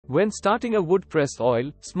When starting a wood press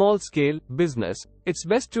oil, small-scale, business, it's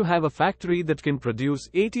best to have a factory that can produce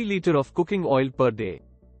 80 liters of cooking oil per day.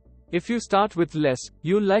 If you start with less,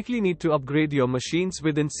 you'll likely need to upgrade your machines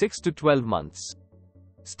within 6 to 12 months.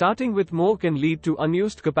 Starting with more can lead to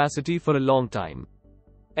unused capacity for a long time.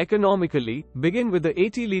 Economically, begin with the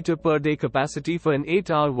 80 liters per day capacity for an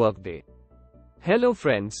 8-hour workday. Hello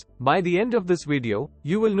friends, by the end of this video,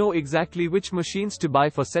 you will know exactly which machines to buy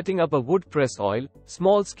for setting up a wood press oil,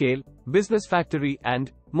 small-scale, business factory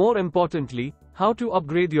and, more importantly, how to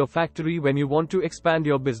upgrade your factory when you want to expand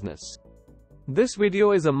your business. This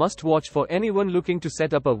video is a must-watch for anyone looking to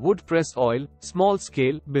set up a wood press oil,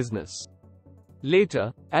 small-scale, business.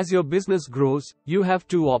 Later, as your business grows, you have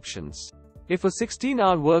two options. If a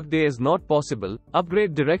 16-hour workday is not possible,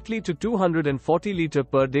 upgrade directly to 240 liters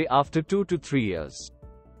per day after 2 to 3 years.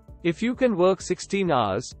 If you can work 16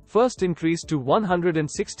 hours, first increase to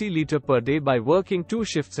 160 liters per day by working 2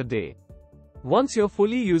 shifts a day. Once you're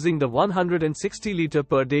fully using the 160 liters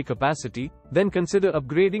per day capacity, then consider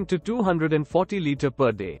upgrading to 240 liters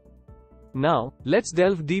per day. Now, let's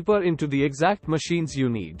delve deeper into the exact machines you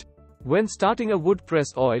need. When starting a wood press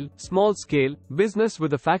oil, small-scale, business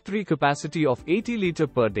with a factory capacity of 80 liters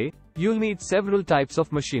per day, you'll need several types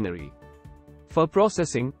of machinery. For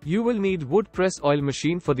processing, you will need wood press oil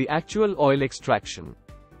machine for the actual oil extraction.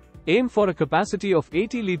 Aim for a capacity of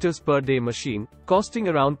 80 liters per day machine, costing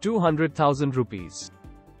around 200,000 rupees.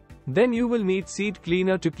 Then you will need seed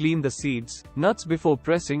cleaner to clean the seeds, nuts before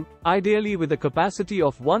pressing, ideally with a capacity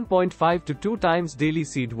of 1.5 to 2 times daily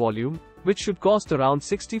seed volume, which should cost around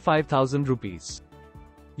 65,000 rupees.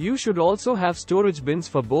 You should also have storage bins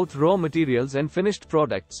for both raw materials and finished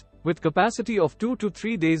products, with capacity of 2 to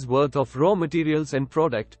 3 days worth of raw materials and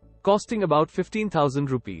product, costing about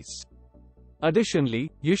 15,000 rupees.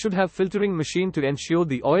 Additionally, you should have filtering machine to ensure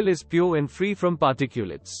the oil is pure and free from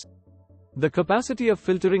particulates. The capacity of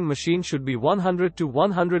filtering machine should be 100 to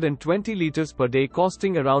 120 liters per day,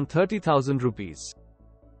 costing around 30,000 rupees.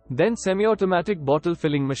 Then semi-automatic bottle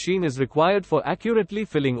filling machine is required for accurately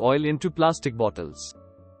filling oil into plastic bottles.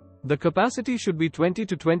 The capacity should be 20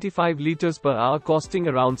 to 25 liters per hour, costing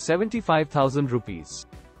around 75,000 rupees.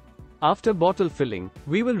 After bottle filling,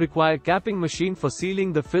 we will require capping machine for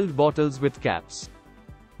sealing the filled bottles with caps.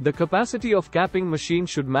 The capacity of capping machine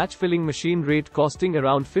should match filling machine rate, costing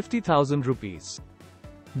around 50,000 rupees.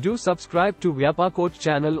 Do subscribe to Vyapar Coach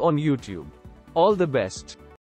channel on YouTube. All the best.